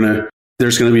 Ultimately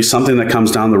there's going to be something that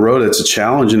comes down the road that's a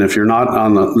challenge. And if you're not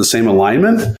on the same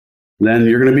alignment, then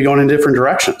you're going to be going in different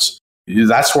directions.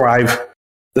 That's where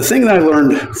the thing that I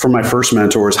learned from my first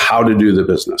mentor is how to do the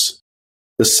business.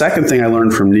 The second thing I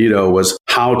learned from Nito was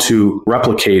how to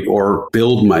replicate or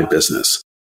build my business.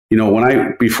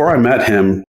 Before I met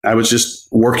him, I was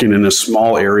just working in a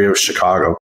small area of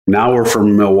Chicago. Now we're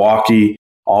from Milwaukee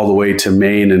all the way to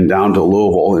Maine and down to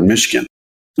Louisville in Michigan.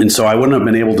 And so I wouldn't have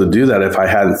been able to do that if I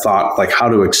hadn't thought like how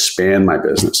to expand my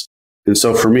business. And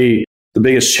so for me, the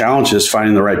biggest challenge is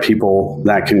finding the right people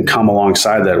that can come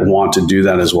alongside that want to do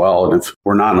that as well. And if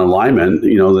we're not in alignment,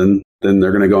 then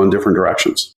they're going to go in different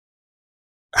directions.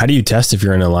 How do you test if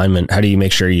you're in alignment? How do you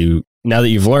make sure now that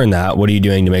you've learned that, what are you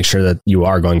doing to make sure that you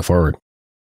are going forward?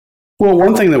 Well,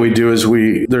 one thing that we do is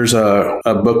there's a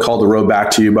book called The Road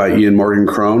Back to You by Ian Morgan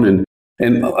Krone.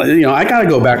 And I got to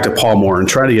go back to Paul Moore and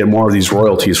try to get more of these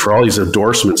royalties for all these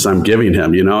endorsements I'm giving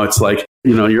him. It's like,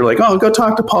 you're like, oh, go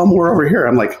talk to Paul Moore over here.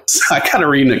 I'm like, I got to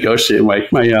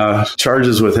renegotiate my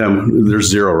charges with him. There's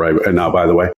zero right now, by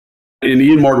the way. In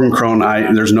Ian Morgan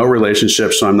Krone, there's no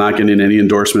relationship, so I'm not getting any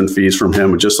endorsement fees from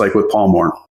him, just like with Paul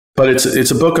Moore. But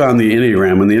it's a book on the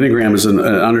Enneagram, and the Enneagram is an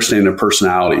understanding of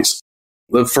personalities.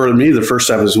 For me, the first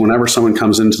step is whenever someone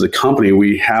comes into the company,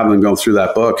 we have them go through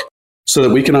that book so that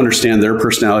we can understand their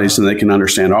personalities and they can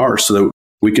understand ours, so that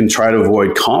we can try to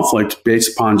avoid conflict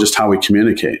based upon just how we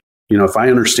communicate. If I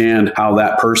understand how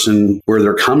that person, where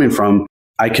they're coming from,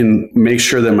 I can make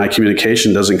sure that my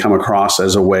communication doesn't come across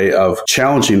as a way of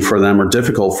challenging for them or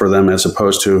difficult for them as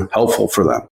opposed to helpful for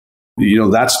them.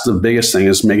 That's the biggest thing,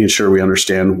 is making sure we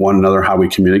understand one another, how we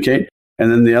communicate.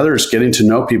 And then the other is getting to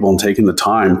know people and taking the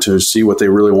time to see what they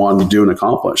really want to do and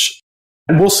accomplish.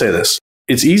 And we'll say this,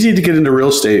 it's easy to get into real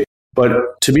estate,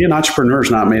 but to be an entrepreneur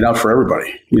is not made out for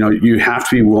everybody. You have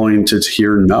to be willing to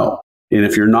hear no. And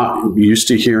if you're not used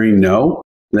to hearing no,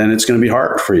 then it's going to be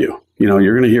hard for you. You're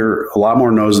going to hear a lot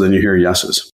more no's than you hear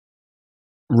yeses.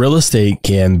 Real estate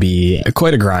can be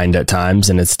quite a grind at times,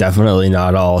 and it's definitely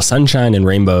not all sunshine and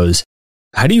rainbows.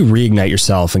 How do you reignite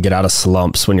yourself and get out of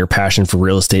slumps when your passion for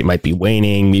real estate might be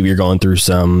waning? Maybe you're going through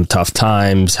some tough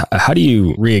times. How do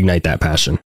you reignite that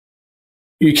passion?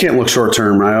 You can't look short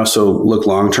term. I also look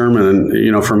long term.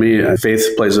 And, for me, faith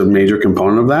plays a major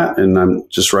component of that. And I'm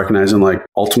just recognizing,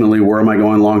 ultimately, where am I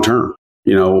going long term?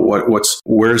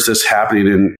 Where's this happening?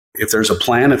 And if there's a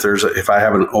plan, if I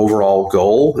have an overall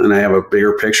goal and I have a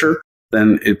bigger picture,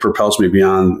 then it propels me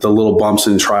beyond the little bumps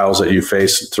and trials that you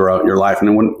face throughout your life.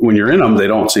 And when you're in them, they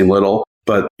don't seem little.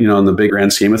 But, in the big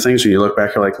grand scheme of things, when you look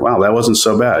back, you're like, wow, that wasn't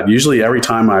so bad. Usually every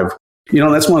time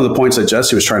that's one of the points that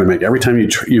Jesse was trying to make. Every time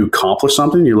you accomplish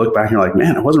something, you look back and you're like,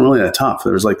 man, it wasn't really that tough.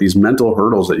 There's these mental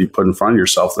hurdles that you put in front of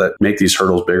yourself that make these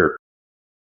hurdles bigger.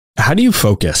 How do you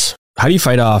focus? How do you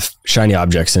fight off shiny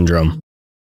object syndrome?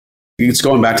 It's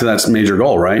going back to that major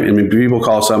goal, right? People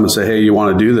call us up and say, hey, you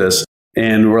want to do this?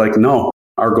 And we're like, no,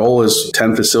 our goal is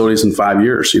 10 facilities in 5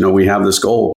 years. We have this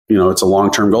goal. It's a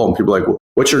long-term goal. And people are like, well,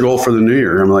 what's your goal for the new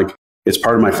year? I'm like, it's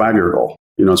part of my 5-year goal.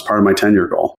 It's part of my 10-year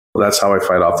goal. Well, that's how I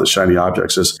fight off the shiny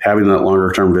objects, is having that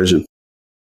longer-term vision.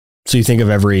 So you think of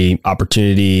every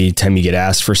opportunity, time you get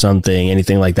asked for something,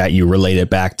 anything like that, you relate it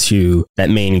back to that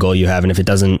main goal you have. And if it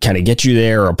doesn't kind of get you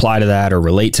there or apply to that or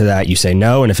relate to that, you say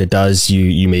no. And if it does,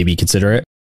 you maybe consider it.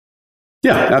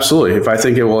 Yeah, absolutely. If I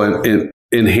think it will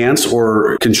enhance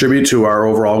or contribute to our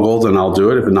overall goal, then I'll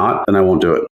do it. If not, then I won't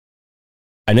do it.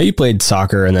 I know you played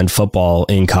soccer and then football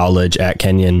in college at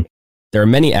Kenyon. There are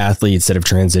many athletes that have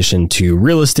transitioned to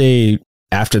real estate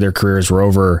after their careers were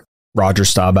over. Roger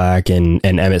Staubach and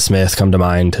Emmitt Smith come to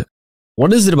mind.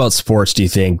 What is it about sports, do you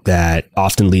think, that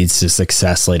often leads to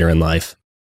success later in life?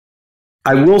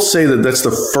 I will say that that's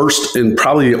the first and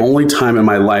probably the only time in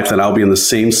my life that I'll be in the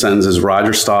same sentence as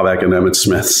Roger Staubach and Emmitt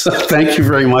Smith. So thank you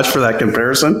very much for that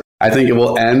comparison. I think it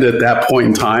will end at that point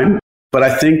in time. But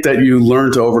I think that you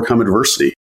learn to overcome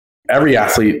adversity. Every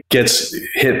athlete gets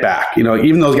hit back.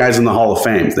 Even those guys in the Hall of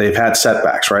Fame, they've had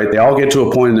setbacks, right? They all get to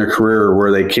a point in their career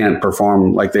where they can't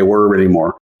perform like they were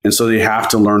anymore. And so they have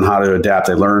to learn how to adapt.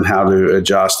 They learn how to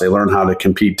adjust. They learn how to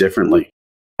compete differently.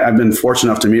 I've been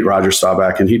fortunate enough to meet Roger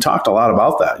Staubach, and he talked a lot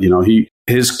about that.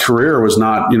 His career was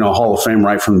not, Hall of Fame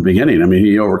right from the beginning.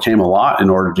 He overcame a lot in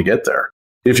order to get there.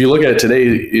 If you look at it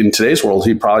today, in today's world,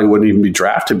 he probably wouldn't even be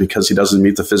drafted because he doesn't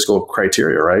meet the physical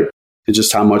criteria, right? It's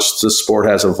just how much the sport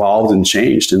has evolved and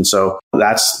changed. And so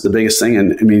that's the biggest thing.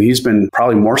 And he's been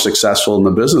probably more successful in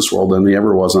the business world than he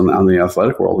ever was on the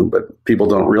athletic world. But people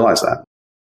don't realize that.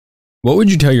 What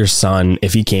would you tell your son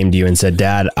if he came to you and said,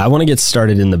 Dad, I want to get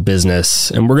started in the business?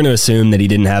 And we're going to assume that he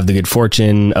didn't have the good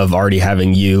fortune of already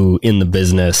having you in the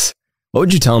business. What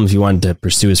would you tell him if he wanted to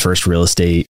pursue his first real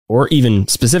estate or even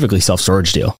specifically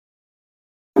self-storage deal?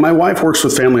 My wife works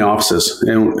with family offices,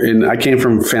 and I came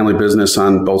from family business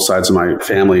on both sides of my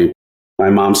family, my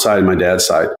mom's side and my dad's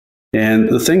side. And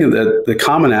the thing that the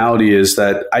commonality is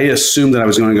that I assumed that I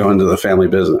was going to go into the family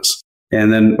business.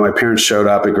 And then my parents showed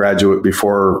up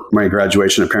before my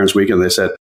graduation at Parents Weekend. They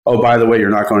said, oh, by the way, you're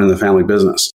not going into the family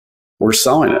business. We're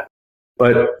selling it.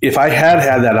 But if I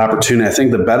had that opportunity, I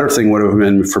think the better thing would have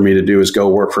been for me to do is go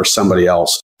work for somebody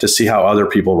else to see how other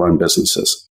people run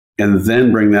businesses, and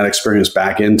then bring that experience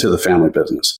back into the family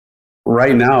business.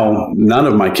 Right now, none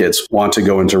of my kids want to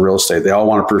go into real estate. They all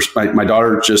want to my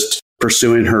daughter just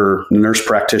pursuing her nurse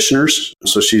practitioners.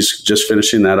 So she's just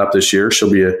finishing that up this year.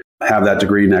 She'll have that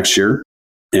degree next year.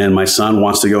 And my son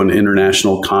wants to go into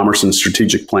international commerce and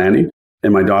strategic planning.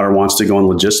 And my daughter wants to go in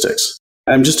logistics.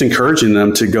 I'm just encouraging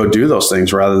them to go do those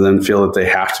things rather than feel that they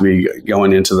have to be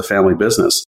going into the family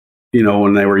business.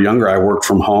 When they were younger, I worked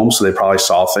from home, so they probably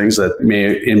saw things that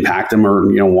may impact them or,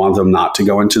 want them not to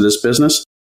go into this business.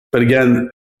 But again,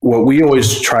 what we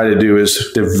always try to do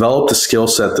is develop the skill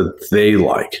set that they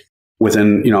like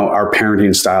within, our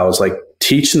parenting styles, like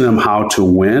teaching them how to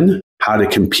win, how to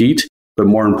compete, but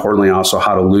more importantly, also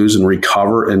how to lose and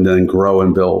recover and then grow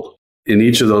and build. in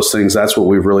each of those things, that's what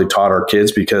we've really taught our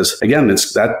kids, because again,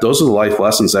 those are the life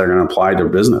lessons that are going to apply to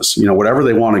business. Whatever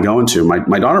they want to go into.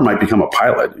 My daughter might become a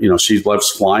pilot. She loves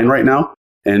flying right now,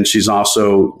 and she's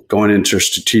also going into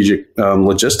strategic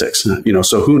logistics.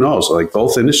 So who knows? Like,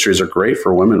 both industries are great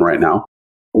for women right now.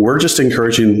 We're just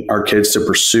encouraging our kids to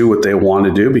pursue what they want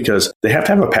to do, because they have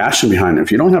to have a passion behind it.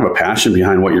 If you don't have a passion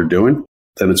behind what you're doing,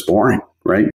 then it's boring,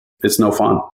 right? It's no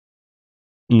fun.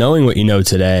 Knowing what you know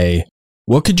today,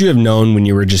 what could you have known when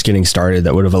you were just getting started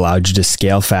that would have allowed you to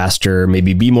scale faster,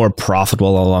 maybe be more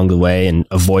profitable along the way, and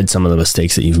avoid some of the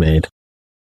mistakes that you've made?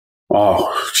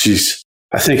 Oh, geez.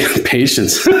 I think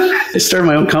patience. I started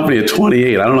my own company at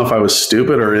 28. I don't know if I was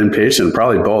stupid or impatient,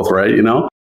 probably both, right?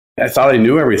 I thought I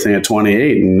knew everything at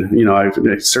 28, and, I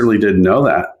certainly didn't know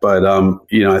that. But,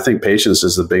 I think patience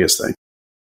is the biggest thing.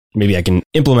 Maybe I can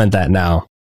implement that now.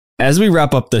 As we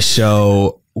wrap up the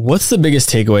show, what's the biggest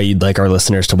takeaway you'd like our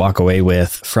listeners to walk away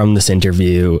with from this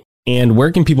interview? And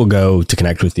where can people go to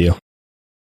connect with you?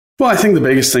 Well, I think the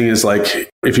biggest thing is,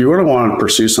 if you really want to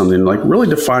pursue something, really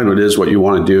define what you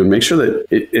want to do, and make sure that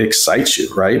it excites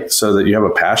you, right? So that you have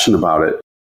a passion about it.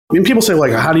 People say,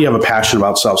 how do you have a passion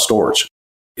about self-storage?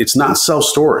 It's not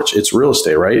self-storage, it's real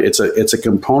estate, right? It's a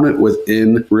component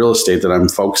within real estate that I'm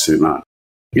focusing on.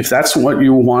 If that's what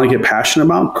you want to get passionate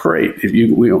about, great.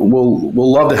 We'll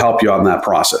love to help you on that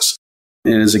process.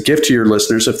 And as a gift to your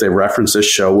listeners, if they reference this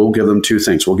show, we'll give them two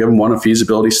things. We'll give them one, a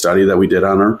feasibility study that we did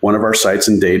on one of our sites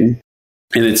in Dayton.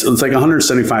 And it's like a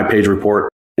 175-page report.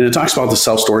 And it talks about the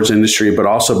self-storage industry, but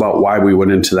also about why we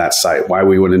went into that site, why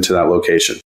we went into that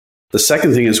location. The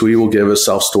second thing is we will give a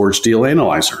self-storage deal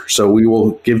analyzer. So we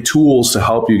will give tools to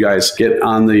help you guys get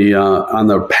on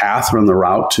the path or on the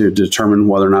route to determine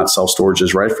whether or not self-storage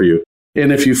is right for you.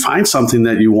 And if you find something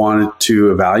that you wanted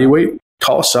to evaluate,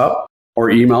 call us up or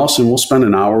email us, and we'll spend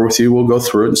an hour with you. We'll go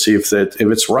through it and see if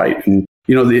it's right. And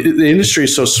the industry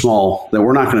is so small that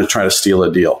we're not going to try to steal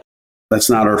a deal. That's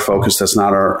not our focus. That's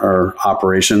not our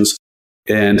operations.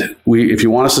 And if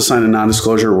you want us to sign a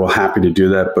non-disclosure, we're happy to do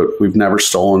that. But we've never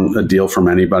stolen a deal from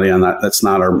anybody on that. That's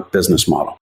not our business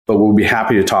model. But we'll be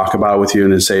happy to talk about it with you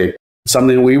and say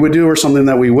something we would do or something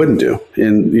that we wouldn't do.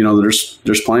 And,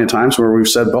 there's plenty of times where we've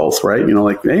said both, right?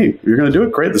 Hey, you're going to do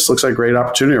it. Great. This looks like a great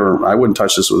opportunity. Or I wouldn't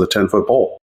touch this with a 10-foot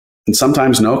pole. And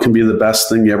sometimes no can be the best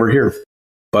thing you ever hear.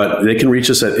 But they can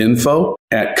reach us at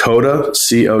info@coda,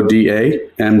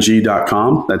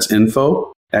 CODAMG.com. That's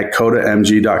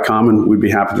info@codamg.com, and we'd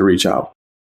be happy to reach out.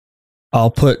 I'll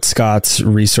put Scott's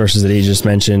resources that he just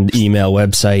mentioned, email,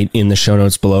 website, in the show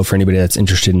notes below for anybody that's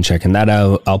interested in checking that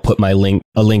out. I'll put a link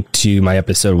to my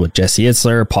episode with Jesse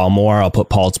Itzler, Paul Moore. I'll put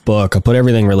Paul's book. I'll put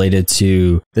everything related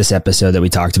to this episode that we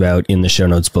talked about in the show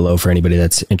notes below for anybody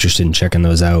that's interested in checking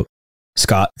those out.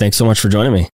 Scott, thanks so much for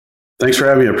joining me. Thanks for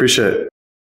having me. I appreciate it.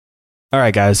 All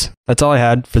right, guys, that's all I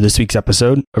had for this week's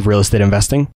episode of Real Estate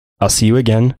Investing. I'll see you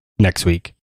again next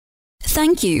week.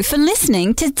 Thank you for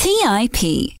listening to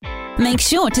TIP. Make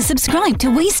sure to subscribe to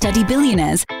We Study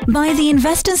Billionaires by the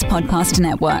Investors Podcast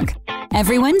Network.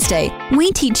 Every Wednesday,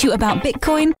 we teach you about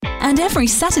Bitcoin, and every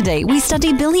Saturday, we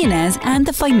study billionaires and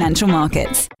the financial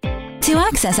markets. To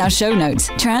access our show notes,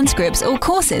 transcripts, or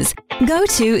courses, go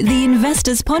to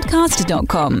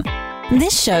theinvestorspodcast.com.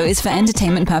 This show is for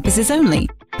entertainment purposes only.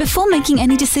 Before making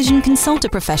any decision, consult a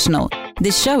professional.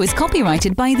 This show is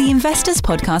copyrighted by the Investors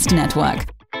Podcast Network.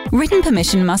 Written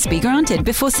permission must be granted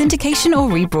before syndication or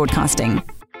rebroadcasting.